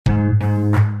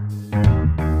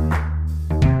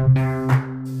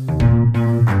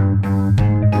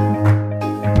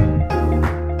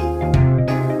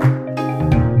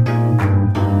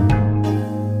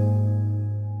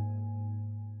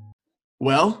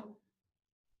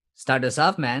Start us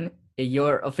off, man.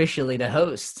 You're officially the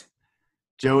host.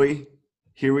 Joey,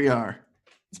 here we are.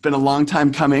 It's been a long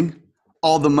time coming,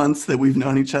 all the months that we've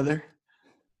known each other.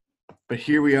 But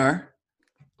here we are.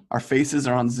 Our faces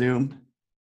are on Zoom.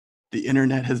 The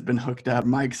internet has been hooked up.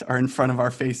 Mics are in front of our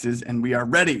faces, and we are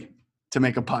ready to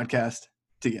make a podcast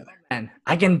together. Man,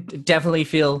 I can definitely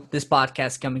feel this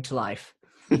podcast coming to life.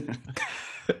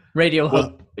 Radio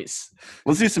host.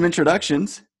 Let's do some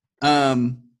introductions.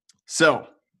 So,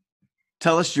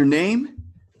 tell us your name,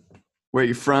 where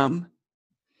you're from,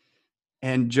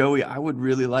 and Joey, I would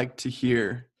really like to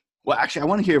hear. Well, actually, I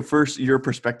want to hear first your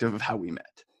perspective of how we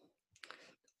met.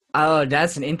 Oh,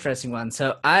 that's an interesting one.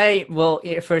 So I will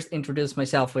first introduce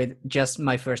myself with just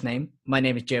my first name. My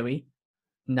name is Joey.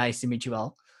 Nice to meet you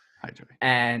all. Hi, Joey.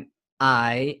 And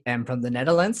I am from the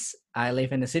Netherlands. I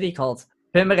live in a city called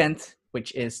Purmerend,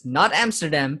 which is not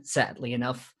Amsterdam, sadly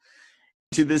enough.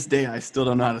 To this day, I still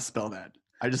don't know how to spell that.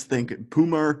 I just think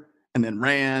Poomer and then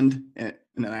Rand, and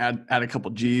then I add a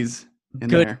couple G's in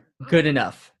there. Good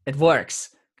enough. It works.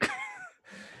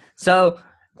 So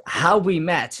how we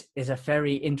met is a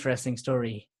very interesting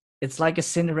story. It's like a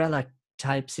Cinderella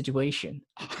type situation.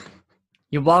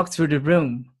 You walk through the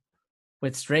room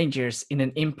with strangers in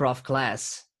an improv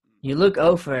class. You look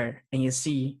over and you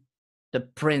see the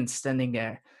prince standing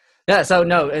there. Yeah, so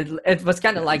no, it was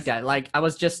kind of like that. Like I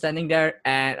was just standing there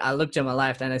and I looked to my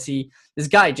left and I see this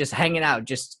guy just hanging out,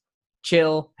 just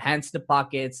chill, hands in the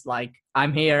pockets. Like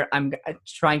I'm here, I'm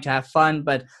trying to have fun,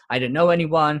 but I don't know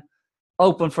anyone.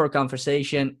 Open for a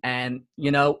conversation, and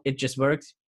it just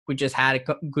worked. We just had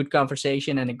a good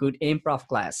conversation and a good improv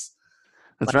class.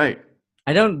 That's right.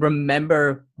 I don't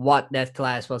remember what that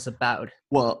class was about.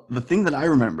 Well, the thing that I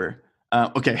remember,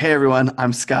 hey everyone,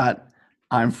 I'm Scott.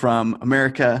 I'm from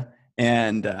America,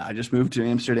 and I just moved to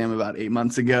Amsterdam about 8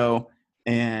 months ago,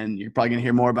 and you're probably gonna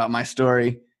hear more about my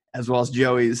story as well as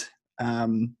Joey's.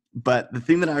 But the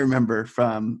thing that I remember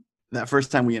from that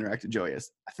first time we interacted, Joey, I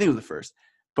think it was the first,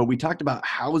 but we talked about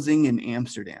housing in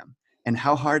Amsterdam and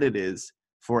how hard it is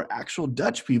for actual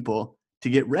Dutch people to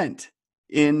get rent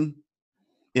in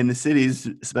the cities,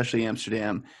 especially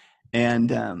Amsterdam.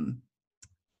 And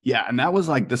and that was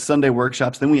like the Sunday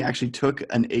workshops. Then we actually took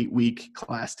an 8-week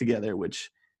class together,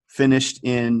 which finished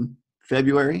in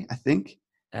February, I think.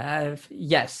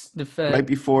 Yes. Right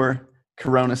before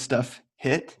Corona stuff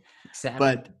hit.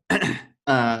 Exactly.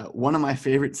 But one of my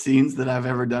favorite scenes that I've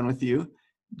ever done with you,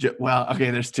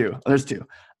 there's two.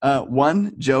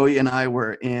 One, Joey and I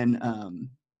were in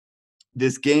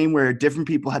this game where different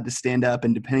people had to stand up,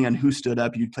 and depending on who stood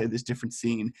up, you'd play this different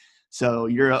scene. So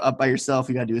you're up by yourself,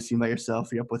 you got to do a scene by yourself.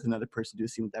 You're up with another person, do a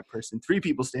scene with that person. 3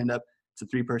 people stand up, it's a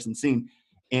 3-person scene.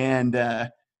 And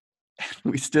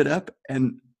we stood up,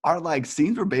 and our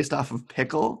scenes were based off of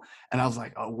pickle. And I was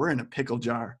like, oh, we're in a pickle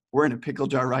jar. We're in a pickle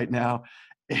jar right now.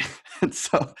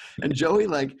 And Joey,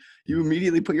 you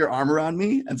immediately put your arm around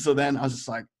me. And so then I was just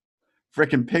like,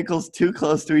 frickin' pickles too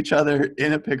close to each other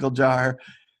in a pickle jar.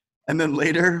 And then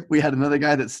later we had another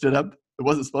guy that stood up. It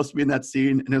wasn't supposed to be in that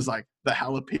scene. And it was like the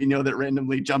jalapeno that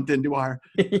randomly jumped into our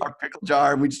pickle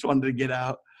jar, and we just wanted to get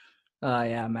out. Oh,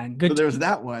 yeah, man. Good. So there was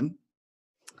that one.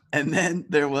 And then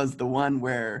there was the one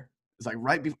where it was like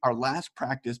right before our last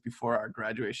practice before our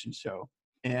graduation show.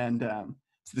 And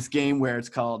it's this game where it's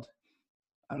called,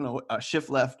 I don't know, shift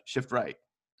left, shift right.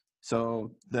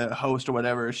 So the host or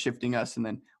whatever is shifting us, and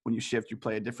then when you shift, you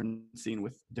play a different scene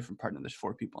with a different partner. There's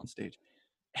 4 people on stage.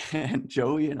 And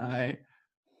Joey and I,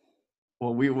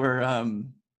 we were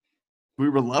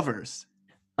lovers.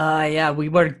 Yeah, we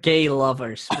were gay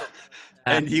lovers.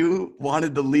 And you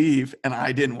wanted to leave, and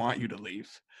I didn't want you to leave.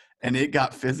 And it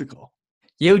got physical.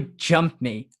 You jumped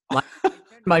me. I turned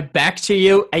my back to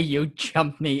you, and you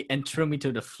jumped me and threw me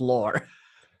to the floor.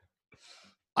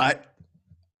 I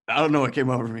don't know what came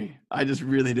over me. I just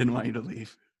really didn't want you to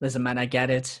leave. Listen, man, I get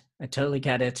it. I totally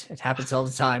get it. It happens all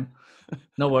the time.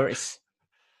 No worries.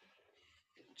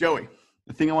 Joey,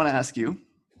 the thing I want to ask you,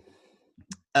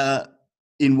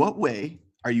 in what way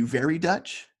are you very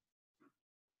Dutch?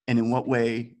 And in what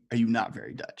way are you not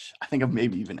very Dutch? I think I've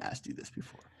maybe even asked you this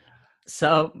before.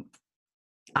 So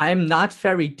I'm not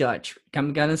very Dutch.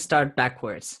 I'm going to start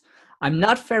backwards. I'm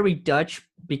not very Dutch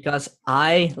because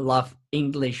I love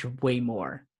English way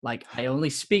more. Like I only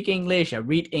speak English, I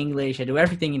read English, I do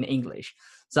everything in English.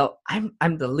 So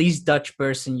I'm the least Dutch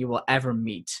person you will ever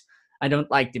meet. I don't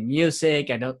like the music.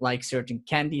 I don't like certain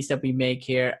candies that we make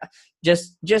here.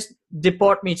 Just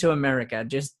deport me to America.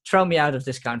 Just throw me out of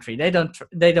this country. They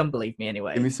don't believe me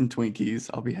anyway. Give me some Twinkies.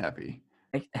 I'll be happy.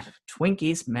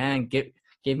 Twinkies, man.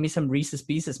 Give me some Reese's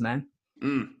Pieces, man.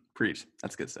 Preach.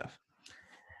 That's good stuff.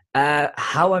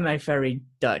 How am I very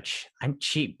Dutch? I'm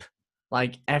cheap.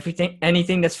 Like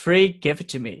anything that's free, give it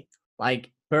to me.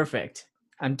 Like perfect.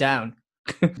 I'm down.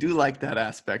 I do like that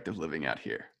aspect of living out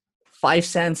here. 5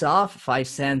 cents off. 5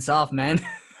 cents off, man.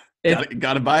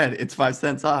 Gotta buy it. It's 5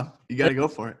 cents off. You gotta go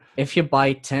for it. If you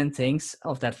buy 10 things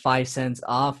of that 5 cents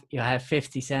off, you have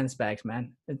 50 cents back,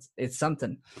 man. It's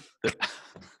something.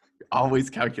 Always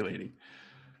calculating.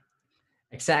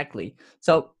 Exactly.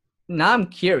 So now I'm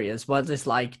curious, what is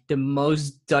like the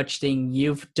most Dutch thing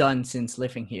you've done since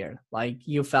living here? Like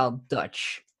you felt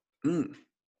Dutch. Dude,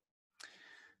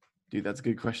 that's a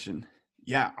good question.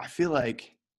 Yeah, I feel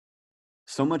like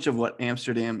so much of what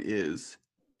Amsterdam is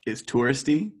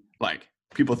touristy. Like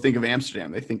people think of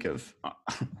Amsterdam, they think of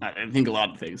I think a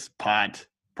lot of things: pot,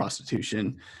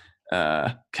 prostitution,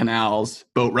 canals,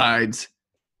 boat rides,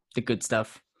 The good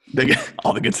stuff.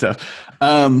 all the good stuff.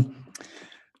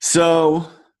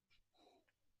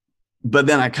 But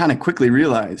then I kind of quickly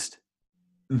realized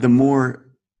the more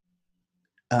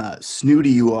snooty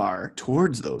you are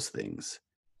towards those things,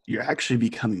 you're actually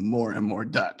becoming more and more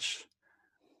Dutch.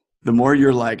 The more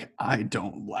you're like, I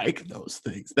don't like those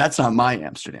things. That's not my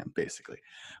Amsterdam, basically.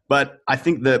 But I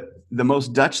think the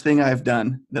most Dutch thing I've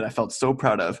done that I felt so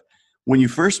proud of, when you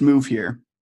first move here,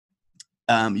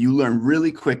 you learn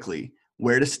really quickly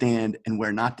where to stand and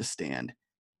where not to stand.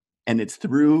 And it's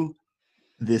through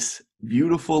this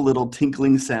beautiful little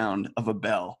tinkling sound of a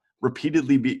bell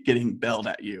repeatedly getting belled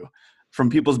at you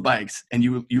from people's bikes. And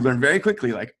you learn very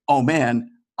quickly, like, oh man,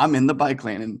 I'm in the bike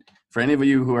lane. And for any of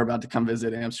you who are about to come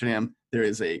visit Amsterdam, there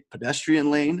is a pedestrian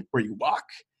lane where you walk.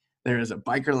 There is a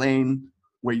biker lane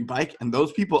where you bike, and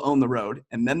those people own the road.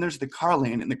 And then there's the car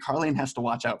lane, and the car lane has to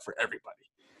watch out for everybody.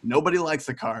 Nobody likes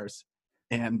the cars,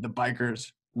 and the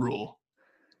bikers rule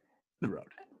the road.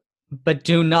 But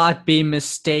do not be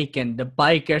mistaken. The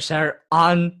bikers are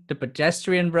on the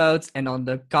pedestrian roads and on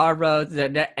the car roads.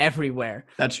 They're everywhere.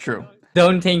 That's true.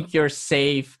 Don't think you're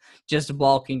safe just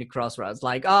walking the crossroads.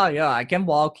 Like, oh yeah, I can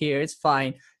walk here. It's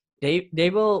fine. They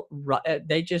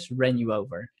just run you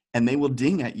over. And they will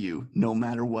ding at you no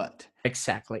matter what.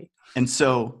 Exactly. And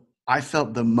so I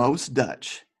felt the most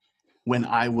Dutch when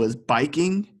I was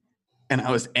biking and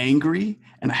I was angry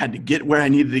and I had to get where I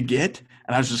needed to get.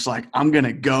 And I was just like, I'm going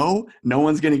to go. No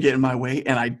one's going to get in my way.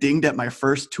 And I dinged at my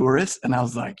first tourist. And I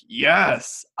was like,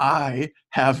 yes, I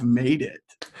have made it.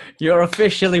 You're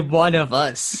officially one of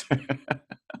us.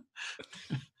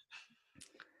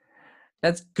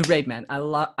 That's great, man.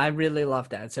 I really love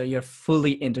that. So you're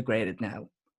fully integrated now.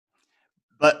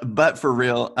 But for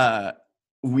real,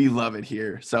 we love it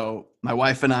here. So my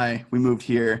wife and I, we moved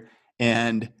here,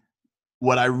 and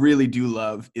what I really do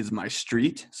love is my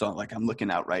street. So like I'm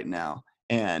looking out right now,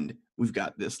 and we've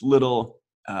got this little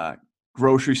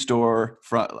grocery store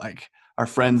front, like our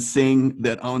friend Sing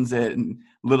that owns it, and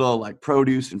little like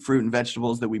produce and fruit and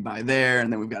vegetables that we buy there.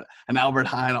 And then we've got an Albert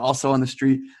Heijn also on the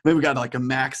street. Then we got like a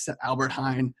Max Albert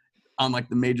Heijn on like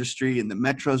the major street, and the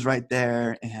Metro's right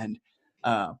there. And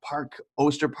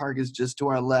Oster Park is just to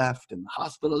our left, and the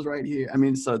hospital's right here. I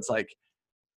mean, so it's like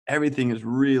everything is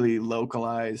really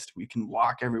localized. We can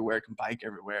walk everywhere, can bike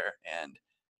everywhere, and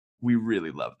we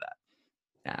really love that.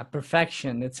 Yeah,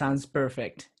 perfection. It sounds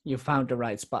perfect. You found the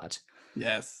right spot.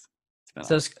 Yes.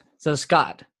 So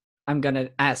Scott, I'm gonna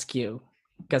ask you,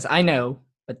 because I know,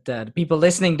 but the people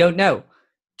listening don't know.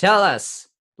 Tell us,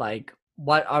 like,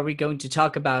 what are we going to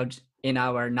talk about in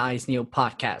our nice new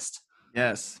podcast?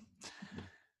 Yes.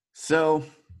 So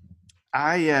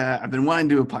I've been wanting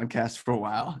to do a podcast for a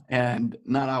while and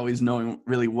not always knowing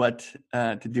really what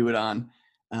to do it on,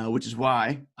 which is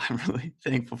why I'm really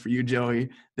thankful for you, Joey,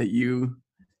 that you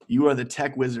are the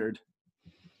tech wizard.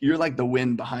 You're like the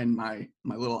wind behind my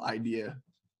little ideas,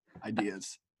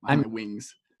 my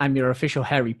wings. I'm your official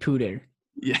Harry Potter.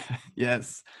 Yeah,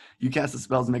 yes. You cast the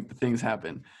spells and make the things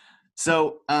happen.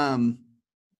 So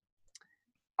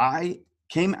I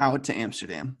came out to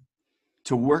Amsterdam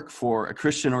to work for a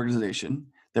Christian organization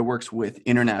that works with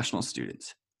international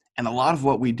students. And a lot of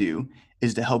what we do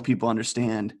is to help people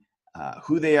understand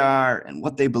who they are and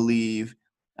what they believe,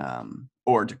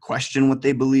 or to question what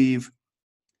they believe,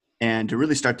 and to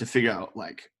really start to figure out,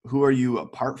 like, who are you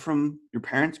apart from your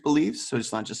parents' beliefs? So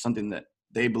it's not just something that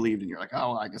they believed and you're like,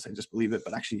 oh, well, I guess I just believe it,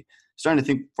 but actually starting to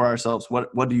think for ourselves,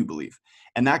 what do you believe?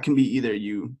 And that can be either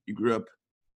you grew up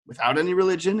without any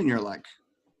religion and you're like,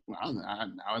 well,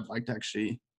 now I'd like to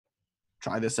actually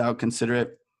try this out, consider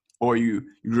it. Or you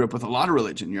grew up with a lot of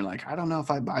religion. You're like, I don't know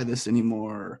if I buy this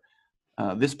anymore.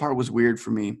 This part was weird for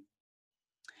me.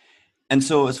 And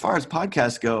so as far as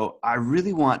podcasts go, I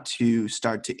really want to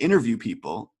start to interview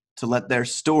people to let their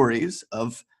stories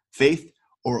of faith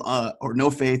or no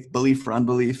faith, belief or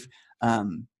unbelief,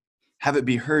 have it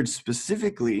be heard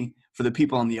specifically for the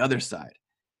people on the other side.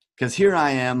 Because here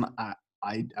I am,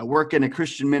 I work in a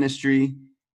Christian ministry,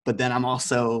 but then I'm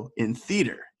also in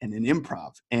theater and in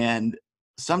improv. And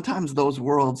sometimes those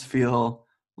worlds feel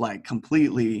like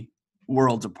completely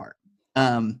worlds apart.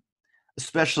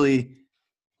 Especially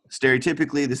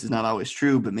stereotypically, this is not always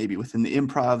true, but maybe within the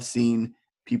improv scene,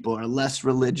 people are less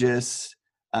religious,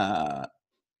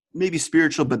 maybe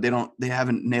spiritual, but they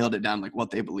haven't nailed it down like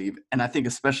what they believe. And I think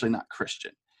especially not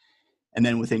Christian. And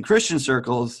then within Christian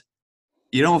circles,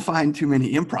 you don't find too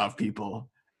many improv people.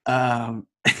 And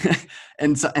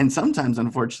sometimes,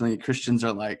 unfortunately, Christians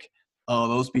are like, oh,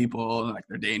 those people, like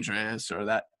they're dangerous, or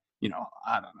that,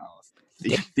 I don't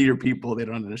know, theater people, they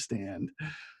don't understand.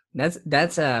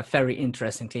 That's a very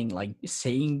interesting thing, like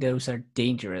saying those are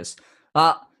dangerous.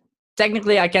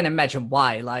 Technically, I can imagine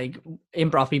why. Like,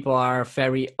 improv people are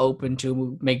very open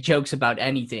to make jokes about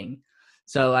anything.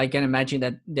 So I can imagine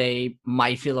that they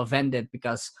might feel offended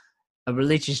because a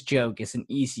religious joke is an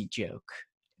easy joke.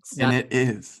 And it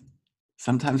is.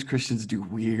 Sometimes Christians do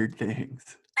weird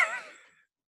things.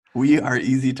 We are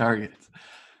easy targets.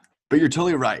 But you're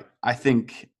totally right. I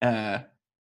think, and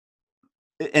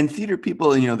theater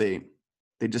people, they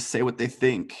just say what they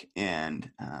think, and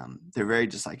they're very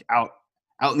just like out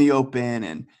in the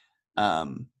open,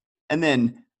 and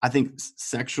then I think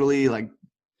sexually, like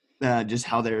just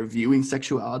how they're viewing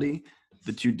sexuality,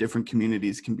 the two different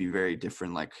communities can be very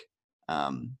different. Like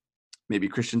maybe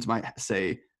Christians might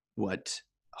say what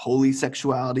holy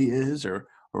sexuality is, or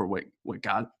what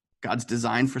God's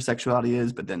design for sexuality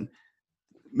is, but then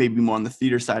maybe more on the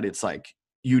theater side, it's like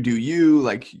you do you,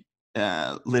 like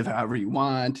live however you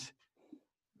want,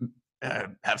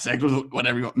 have sex with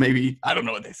whatever you want. Maybe, I don't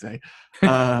know what they say.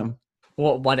 Well,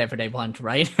 whatever they want,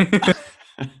 right?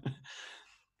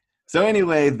 So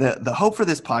anyway, the hope for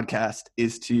this podcast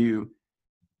is to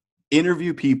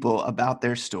interview people about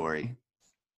their story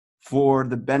for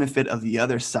the benefit of the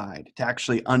other side, to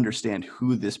actually understand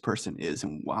who this person is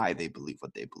and why they believe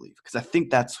what they believe. Because I think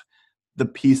that's the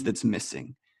piece that's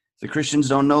missing. The Christians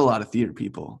don't know a lot of theater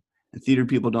people, and theater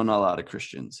people don't know a lot of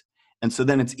Christians. And so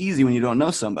then it's easy when you don't know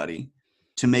somebody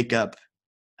to make up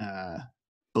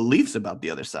beliefs about the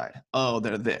other side. Oh,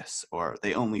 they're this, or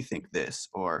they only think this,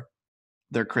 or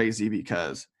they're crazy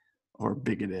because, or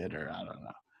bigoted, or I don't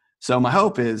know. So my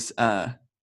hope is that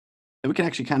we can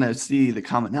actually kind of see the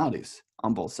commonalities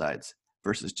on both sides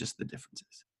versus just the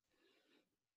differences.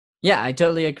 Yeah, I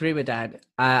totally agree with that.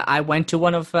 I went to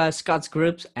one of Scott's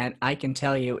groups, and I can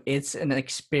tell you it's an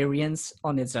experience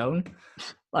on its own.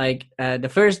 Like the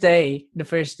first day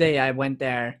I went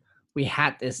there, we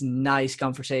had this nice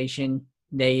conversation.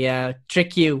 They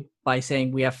trick you by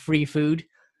saying we have free food.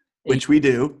 Which we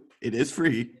do. It is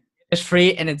free. It's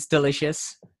free and it's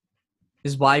delicious.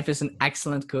 His wife is an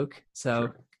excellent cook, so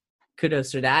sure.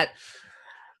 Kudos to that.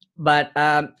 But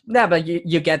but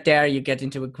you get there, you get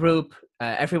into a group.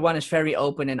 Everyone is very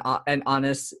open and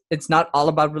honest. It's not all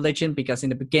about religion, because in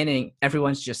the beginning,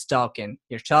 everyone's just talking.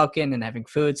 You're talking and having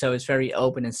food, so it's very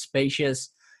open and spacious.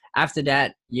 After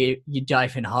that, you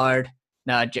dive in hard.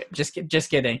 No, just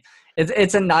kidding.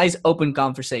 It's a nice open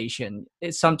conversation.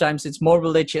 Sometimes it's more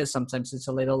religious, sometimes it's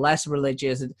a little less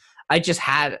religious. I just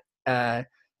had the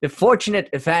fortunate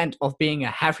event of being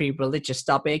a heavy religious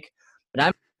topic, but I'm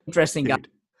an interesting guy.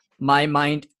 My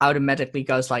mind automatically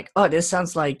goes like, oh, this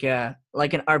sounds like an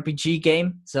RPG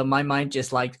game. So my mind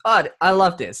just like, oh, I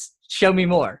love this. Show me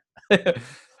more.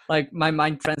 Like my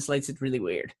mind translates it really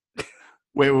weird.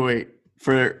 Wait.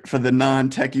 For the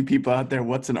non-techie people out there,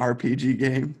 what's an RPG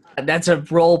game? That's a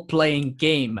role-playing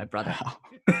game, my brother. Wow.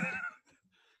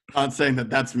 I'm not saying that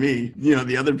that's me.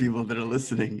 The other people that are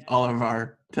listening, all of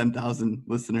our 10,000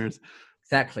 listeners.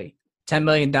 Exactly. 10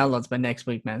 million downloads by next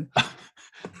week, man.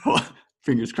 Well,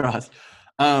 fingers crossed.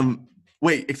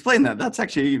 Wait, explain that. That's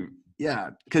actually,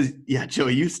 because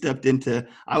Joey, you stepped into,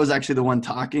 I was actually the one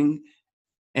talking.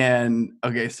 And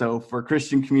okay, so for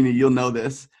Christian community, you'll know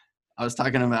this. I was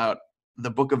talking about the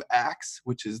book of Acts,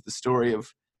 which is the story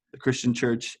of the Christian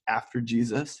church after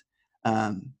Jesus.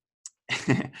 And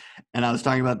I was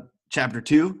talking about chapter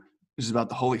 2, which is about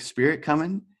the Holy Spirit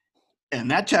coming.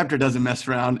 And that chapter doesn't mess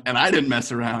around, and I didn't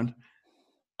mess around.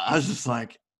 I was just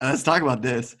like, let's talk about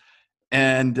this.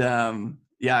 And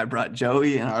I brought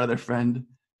Joey and our other friend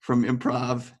from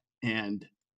improv, and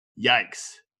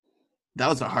yikes, that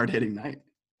was a hard-hitting night.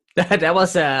 That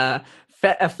was a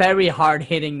very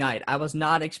hard-hitting night. I was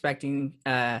not expecting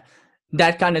that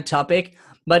kind of topic,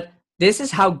 but this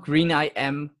is how green I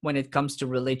am when it comes to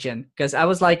religion. Because I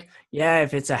was like, yeah,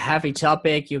 if it's a heavy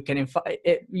topic, you can invite.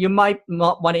 You might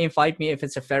not want to invite me if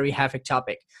it's a very heavy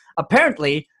topic.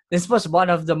 Apparently, this was one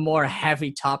of the more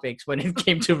heavy topics when it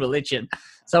came to religion.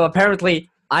 So apparently,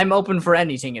 I'm open for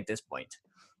anything at this point.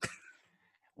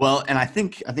 Well, and I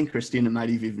think Christina might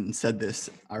have even said this,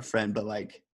 our friend, but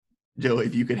like, Joe,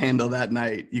 if you could handle that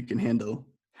night, you can handle.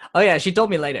 Oh yeah, she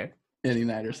told me later. Any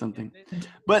night or something.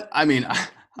 But I mean,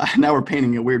 now we're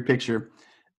painting a weird picture.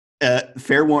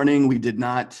 Fair warning, we did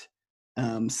not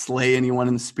slay anyone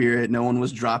in the spirit. No one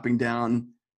was dropping down,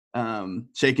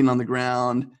 shaking on the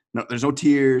ground. No, there's no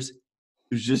tears.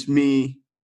 It was just me,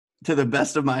 to the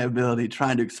best of my ability,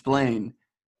 trying to explain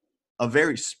a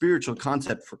very spiritual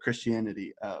concept for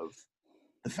Christianity of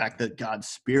the fact that God's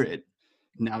spirit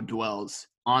now dwells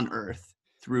on earth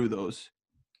through those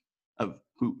of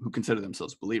who consider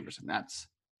themselves believers. And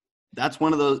that's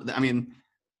one of those, I mean,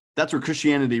 that's where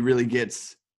Christianity really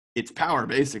gets its power,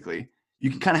 basically. You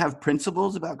can kind of have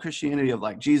principles about Christianity of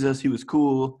like, Jesus, he was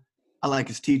cool. I like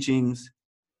his teachings.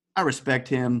 I respect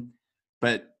him.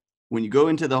 But when you go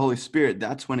into the Holy Spirit,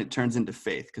 that's when it turns into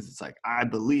faith, because it's like, I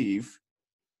believe,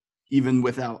 even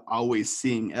without always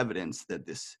seeing evidence that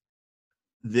this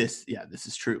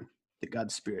is true, that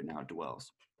God's spirit now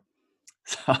dwells.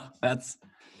 So that's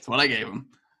what I gave him.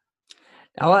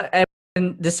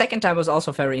 And the second time was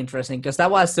also very interesting because that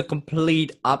was the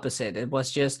complete opposite. It was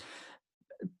just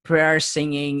prayer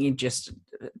singing, just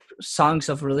songs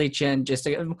of religion, just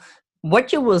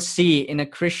what you will see in a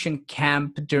Christian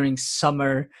camp during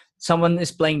summer. Someone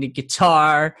is playing the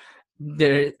guitar,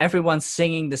 everyone's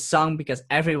singing the song because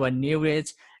everyone knew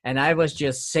it, and I was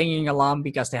just singing along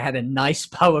because they had a nice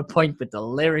PowerPoint with the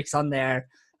lyrics on there.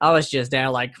 I was just there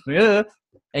like, ugh.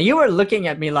 And you were looking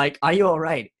at me like, are you all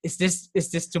right? Is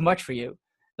this too much for you?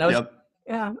 And I was, yep.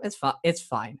 Yeah, it's fine. It's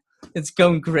fine. It's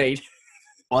going great.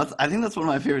 Well, I think that's one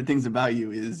of my favorite things about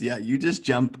you is, yeah, you just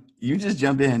jump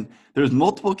in. There's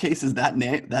multiple cases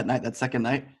that second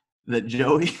night, that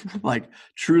Joey like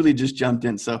truly just jumped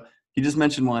in. So he just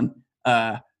mentioned one.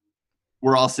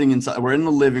 We're all singing. We're in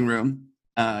the living room,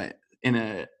 in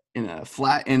a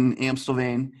flat in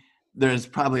Amstelveen. There's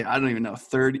probably, I don't even know,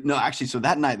 30. No, actually, so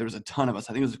that night there was a ton of us.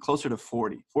 I think it was closer to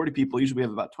 40 people. Usually we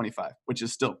have about 25, which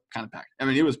is still kind of packed. I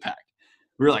mean, it was packed.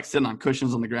 We were like sitting on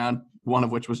cushions on the ground, one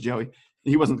of which was Joey.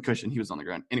 He wasn't the cushion. He was on the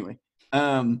ground. Anyway.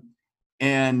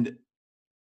 And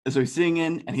so he's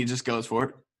singing and he just goes for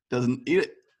it. Doesn't eat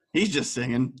it. He's just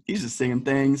singing. He's just singing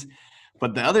things.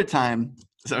 But the other time,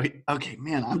 okay,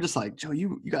 man, I'm just like, Joe,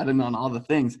 you got in on all the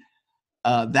things.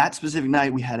 That specific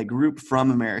night, we had a group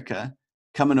from America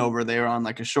coming over. They were on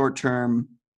like a short-term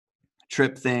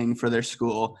trip thing for their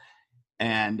school.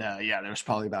 And there was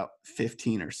probably about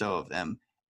 15 or so of them.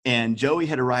 And Joey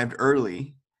had arrived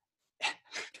early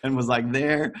and was like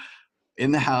there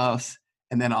in the house.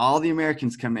 And then all the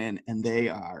Americans come in and they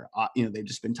are, they've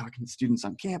just been talking to students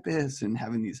on campus and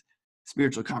having these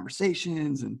spiritual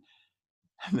conversations. And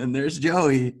then there's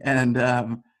Joey. And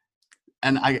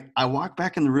I walk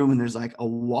back in the room and there's like a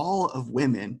wall of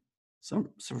women. So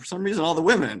for some reason, all the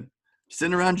women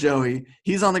sitting around Joey,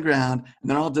 he's on the ground,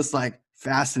 and they're all just like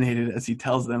fascinated as he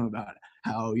tells them about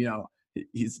how,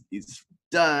 he's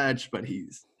Dutch, but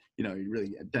he's, he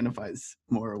really identifies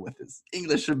more with his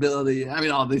English ability. I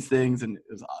mean, all these things, and it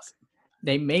was awesome.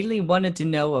 They mainly wanted to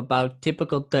know about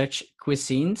typical Dutch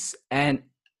cuisines, and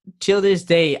till this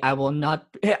day,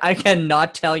 I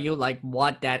cannot tell you like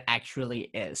what that actually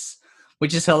is,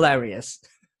 which is hilarious.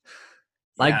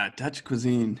 Dutch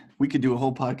cuisine. We could do a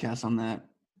whole podcast on that.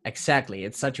 Exactly.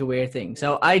 It's such a weird thing.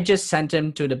 So I just sent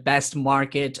him to the best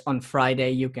market on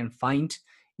Friday you can find.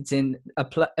 It's in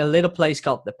a little place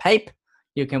called The Pape.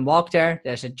 You can walk there.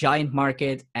 There's a giant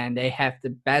market and they have the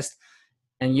best,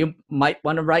 and you might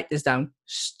want to write this down,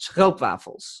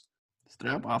 stroopwafels.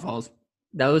 Stroopwafels.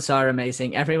 Those are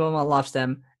amazing. Everyone loves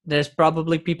them. There's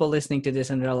probably people listening to this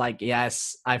and they're like,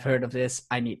 yes, I've heard of this.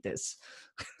 I need this.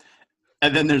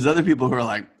 And then there's other people who are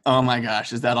like, oh my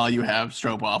gosh, is that all you have?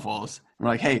 Stroopwafels. We're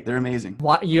like, hey, they're amazing.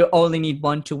 You only need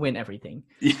one to win everything.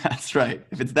 Yeah, that's right.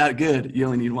 If it's that good, you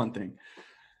only need one thing.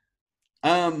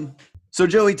 So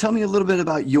Joey, tell me a little bit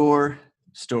about your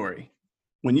story.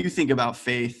 When you think about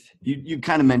faith, you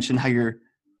kind of mentioned how you're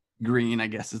green, I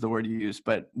guess is the word you use,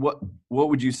 but what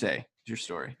would you say is your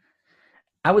story?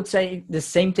 I would say the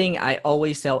same thing I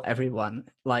always tell everyone.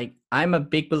 Like, I'm a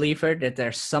big believer that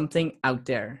there's something out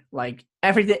there. Like,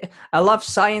 everything. I love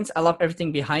science. I love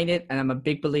everything behind it. And I'm a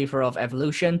big believer of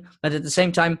evolution. But at the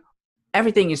same time,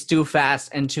 everything is too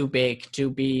fast and too big to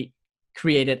be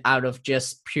created out of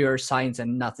just pure science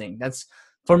and nothing.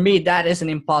 For me, that is an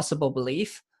impossible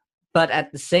belief. but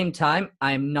at the same time,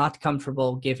 I'm not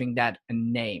comfortable giving that a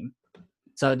name.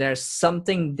 So there's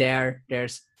something there.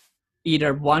 There's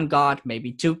either one God,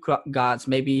 maybe two gods,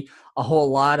 maybe a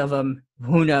whole lot of them.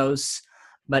 Who knows?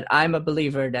 But I'm a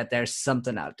believer that there's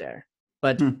something out there.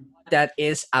 But what that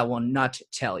is, I will not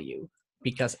tell you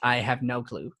because I have no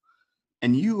clue.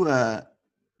 And you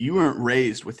weren't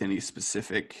raised with any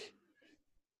specific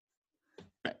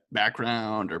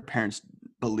background or parents'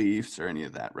 beliefs or any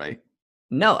of that, right?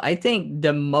 No, I think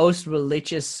the most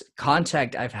religious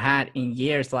contact I've had in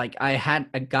years, like I had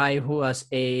a guy who was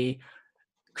a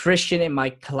Christian in my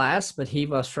class, but he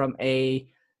was from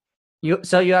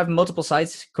so you have multiple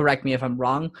sides. Correct me if I'm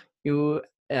wrong. You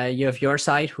have your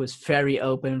side who's very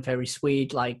open, very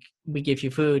sweet, like we give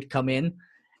you food, come in.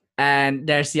 And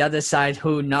there's the other side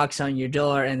who knocks on your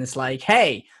door and is like,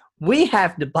 hey, we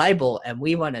have the Bible and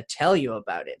we want to tell you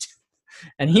about it.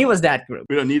 And he was that group.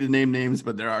 We don't need to name names,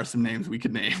 but there are some names we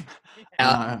could name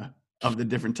of the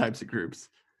different types of groups.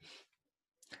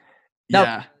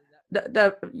 Yeah.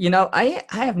 I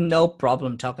have no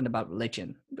problem talking about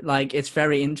religion. Like, it's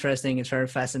very interesting. It's very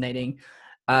fascinating.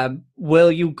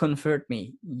 Will you convert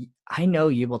me? I know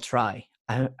you will try.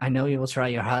 I know you will try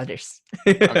your hardest.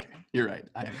 Okay, you're right.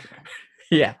 I am.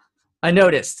 Yeah, I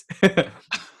noticed.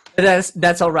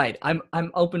 That's all right.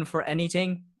 I'm open for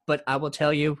anything, but I will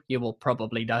tell you, you will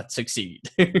probably not succeed.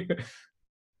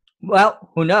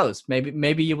 Well, who knows?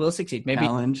 Maybe you will succeed.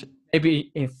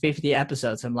 Maybe in 50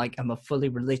 episodes, I'm a fully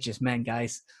religious man,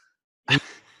 guys.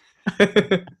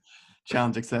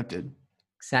 Challenge accepted.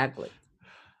 Exactly.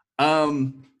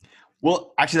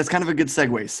 Well, actually, that's kind of a good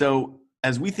segue. So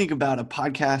as we think about a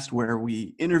podcast where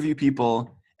we interview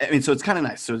people, I mean, so it's kind of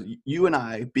nice. So you and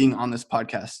I being on this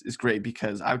podcast is great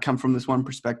because I come from this one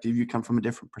perspective, you come from a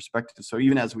different perspective. So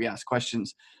even as we ask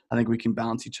questions, I think we can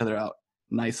balance each other out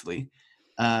nicely.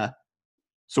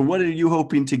 So what are you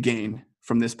hoping to gain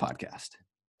from this podcast?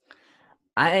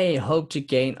 I hope to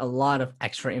gain a lot of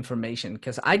extra information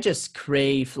because I just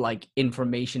crave like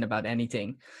information about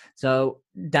anything. So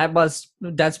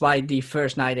that's why the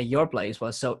first night at your place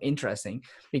was so interesting,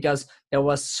 because there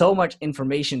was so much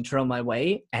information thrown my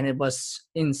way, and it was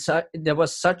there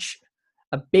was such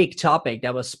a big topic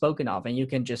that was spoken of, and you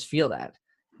can just feel that.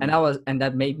 And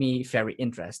that made me very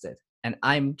interested. And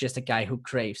I'm just a guy who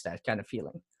craves that kind of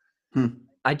feeling.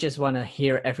 I just want to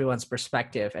hear everyone's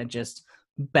perspective and just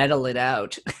battle it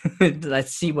out.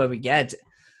 Let's see what we get.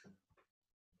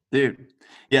 Dude,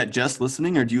 yeah, just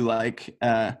listening, or do you like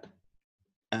oh,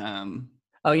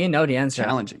 you know the answer.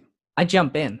 Challenging. I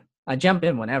jump in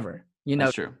whenever.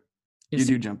 That's true. You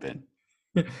do jump in.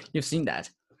 You've seen that.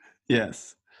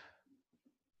 Yes.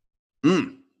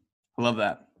 I love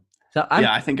that. So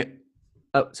I think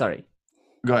oh, sorry.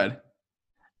 Go ahead.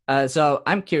 So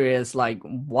I'm curious, like,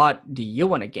 what do you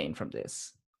want to gain from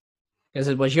this? Because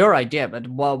it was your idea, but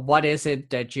what is it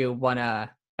that you want to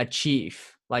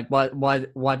achieve? Like, what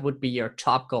would be your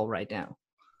top goal right now?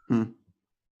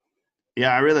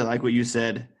 Yeah, I really like what you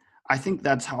said. I think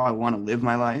that's how I want to live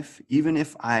my life. Even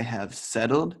if I have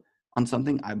settled on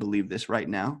something, I believe this right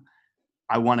now,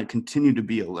 I want to continue to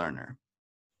be a learner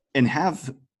and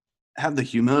have the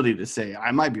humility to say,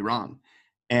 I might be wrong.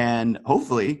 And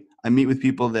hopefully I meet with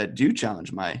people that do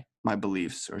challenge my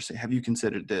beliefs, or say, have you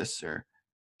considered this? Or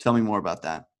tell me more about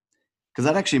that. Because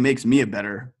that actually makes me a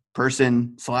better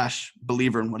person /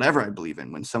 believer in whatever I believe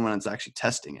in when someone is actually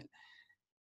testing it.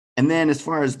 And then as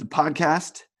far as the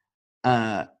podcast,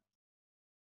 again,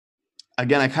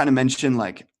 I kind of mentioned,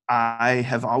 like, I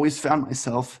have always found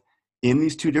myself in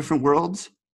these two different worlds,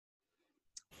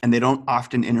 and they don't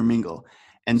often intermingle.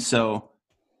 And so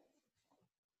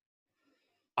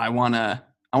I want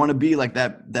to be like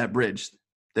that bridge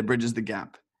that bridges the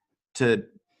gap, to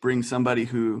bring somebody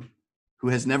who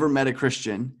has never met a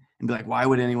Christian and be like, why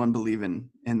would anyone believe in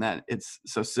that? It's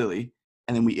so silly.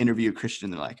 And then we interview a Christian,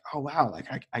 they're like, oh wow, like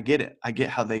I get it. I get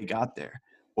how they got there.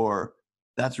 Or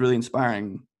that's really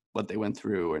inspiring what they went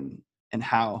through and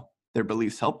how their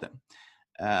beliefs helped them.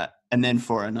 And then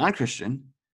for a non-Christian,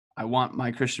 I want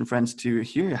my Christian friends to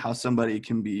hear how somebody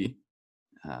can be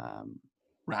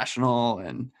rational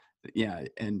and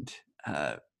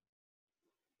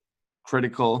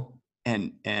critical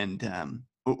and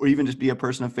or even just be a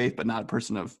person of faith, but not a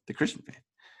person of the Christian faith.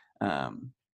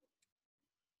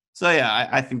 So yeah,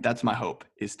 I think that's my hope,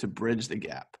 is to bridge the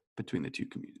gap between the two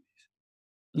communities.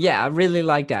 Yeah, I really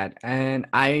like that. And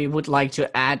I would like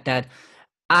to add that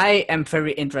I am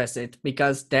very interested,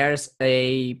 because there's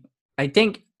I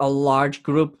think a large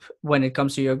group, when it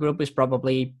comes to your group, is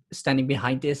probably standing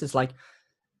behind this. It's like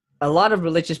a lot of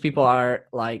religious people are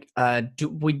like,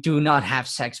 we do not have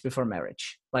sex before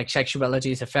marriage. like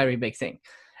sexuality is a very big thing.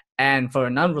 And for a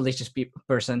non-religious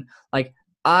person, like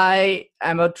I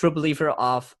am a true believer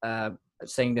of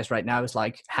saying this right now is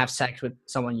like have sex with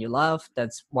someone you love.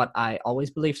 That's what I always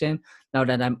believed in. Now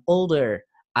that I'm older,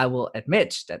 I will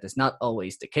admit that is not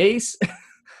always the case.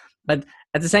 But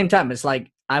at the same time, it's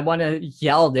like I want to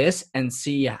yell this and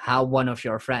see how one of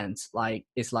your friends like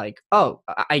is like, oh,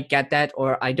 I get that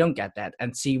or I don't get that,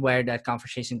 and see where that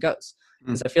conversation goes.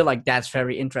 Because I feel like that's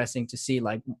very interesting to see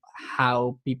like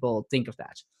how people think of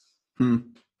that.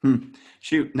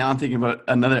 Shoot, now I'm thinking about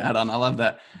another add-on. I love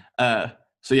that.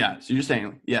 So you're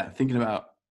saying, thinking about,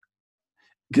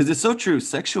 because it's so true.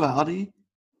 Sexuality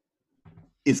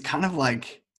is kind of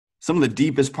like some of the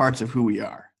deepest parts of who we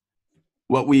are.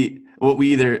 What we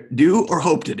either do or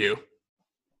hope to do.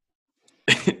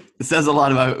 It says a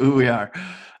lot about who we are.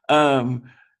 And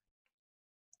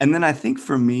then I think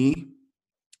for me,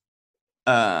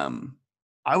 I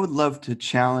would love to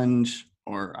challenge,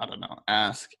 or I don't know,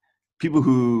 ask people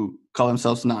who call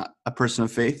themselves not a person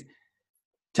of faith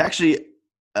to actually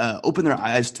open their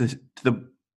eyes to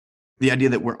the idea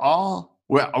that we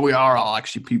are all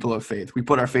actually people of faith. We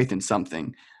put our faith in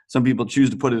something. Some people choose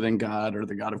to put it in God or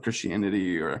the God of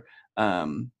Christianity, or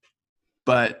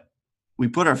but we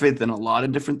put our faith in a lot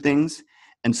of different things.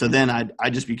 And so then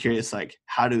I'd just be curious, like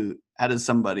how does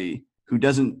somebody who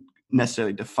doesn't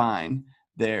necessarily define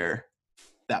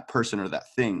that person or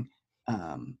that thing,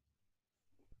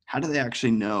 how do they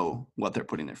actually know what they're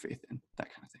putting their faith in? That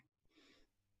kind of thing.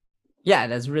 Yeah,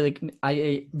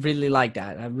 I really like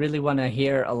that. I really want to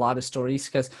hear a lot of stories,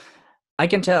 because I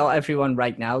can tell everyone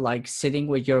right now, like sitting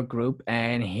with your group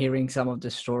and hearing some of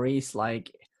the stories,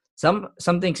 like some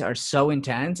things are so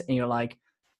intense and you're like,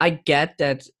 I get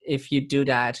that if you do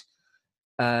that.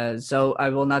 So I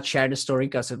will not share the story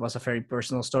because it was a very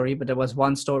personal story, but there was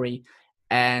one story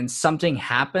and something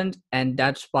happened, and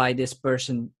that's why this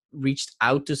person reached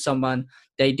out to someone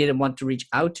they didn't want to reach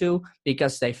out to,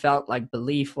 because they felt like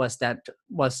belief was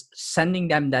sending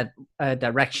them that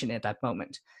direction at that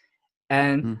moment.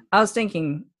 And I was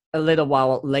thinking a little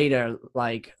while later,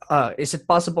 like, is it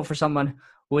possible for someone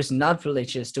who is not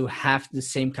religious to have the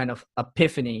same kind of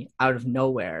epiphany out of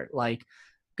nowhere? Like,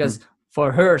 because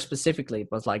for her specifically,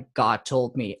 it was like, God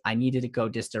told me I needed to go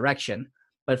this direction.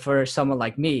 But for someone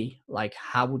like me, like,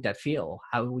 how would that feel?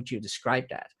 How would you describe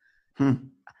that?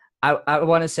 I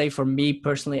want to say, for me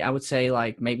personally, I would say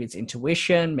like maybe it's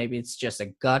intuition, maybe it's just a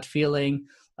gut feeling.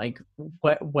 Like,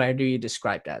 where do you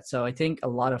describe that? So I think a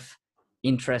lot of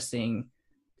interesting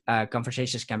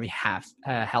conversations can be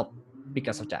helped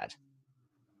because of that.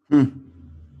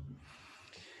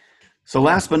 So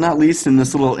last but not least, in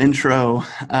this little intro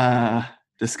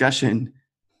discussion,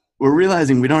 we're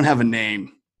realizing we don't have a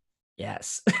name.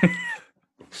 Yes.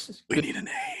 We need a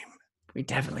name. We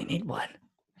definitely need one.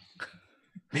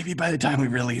 Maybe by the time we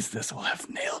release this, we'll have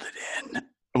nailed it in.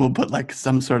 We'll put like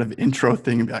some sort of intro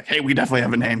thing and be like, hey, we definitely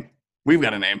have a name. We've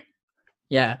got a name.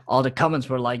 Yeah, all the comments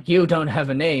were like, you don't have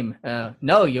a name.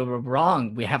 No, you were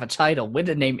wrong. We have a title with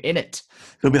a name in it.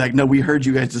 They'll be like, no, we heard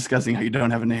you guys discussing how you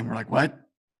don't have a name. We're like, what?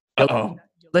 Uh-oh.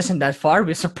 You listened that far?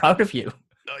 We're so proud of you.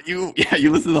 You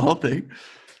listened to the whole thing.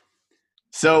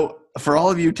 So for all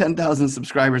of you 10,000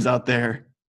 subscribers out there,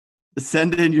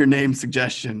 send in your name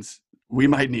suggestions. We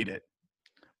might need it.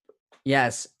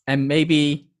 Yes, and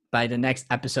maybe by the next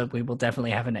episode, we will definitely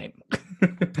have a name.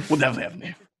 We'll definitely have a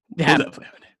name. Yeah. We'll definitely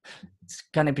have a name. It's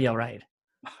going to be all right.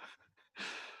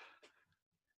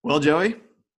 Well, Joey,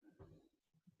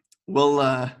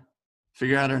 we'll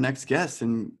figure out our next guest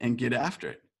and get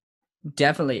after it.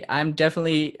 Definitely. I'm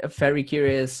definitely very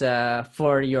curious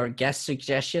for your guest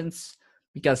suggestions,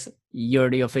 because you're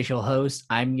the official host.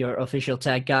 I'm your official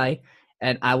tech guy,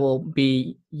 and I will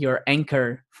be your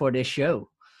anchor for this show.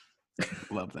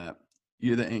 Love that.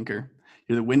 You're the anchor.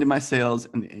 You're the wind in my sails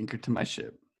and the anchor to my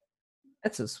ship.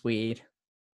 That's so sweet.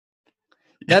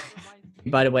 That,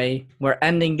 by the way, we're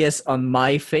ending this on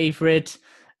my favorite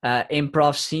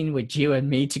improv scene with you and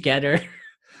me together.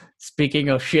 Speaking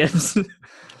of ships.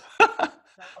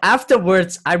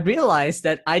 Afterwards, I realized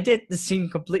that I did the scene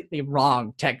completely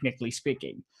wrong, technically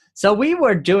speaking. So we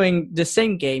were doing the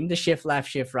same game, the shift left,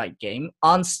 shift right game,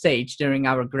 on stage during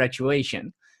our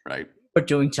graduation. Right. We're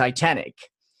doing Titanic,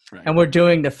 right. And we're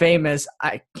doing the famous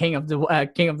King of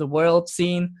the World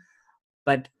scene.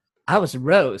 But I was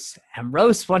Rose, and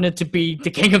Rose wanted to be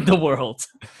the King of the World.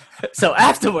 So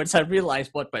afterwards, I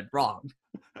realized what went wrong.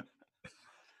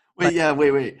 Wait.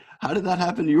 How did that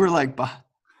happen? You were like,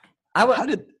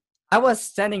 I was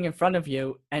standing in front of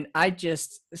you, and I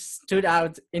just stood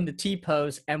out in the T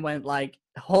pose and went like,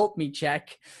 hold me,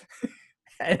 check.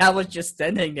 And I was just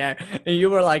standing there, and you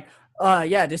were like,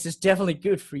 yeah, this is definitely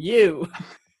good for you.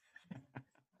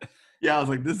 Yeah, I was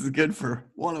like, this is good for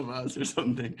one of us or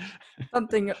something.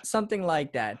 Something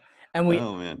like that. And we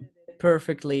Oh man.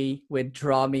 perfectly with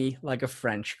Draw Me Like a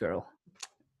French Girl.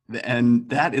 And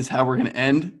that is how we're going to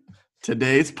end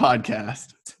today's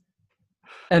podcast.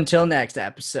 Until next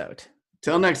episode.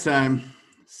 Till next time.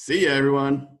 See ya,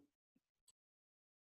 everyone.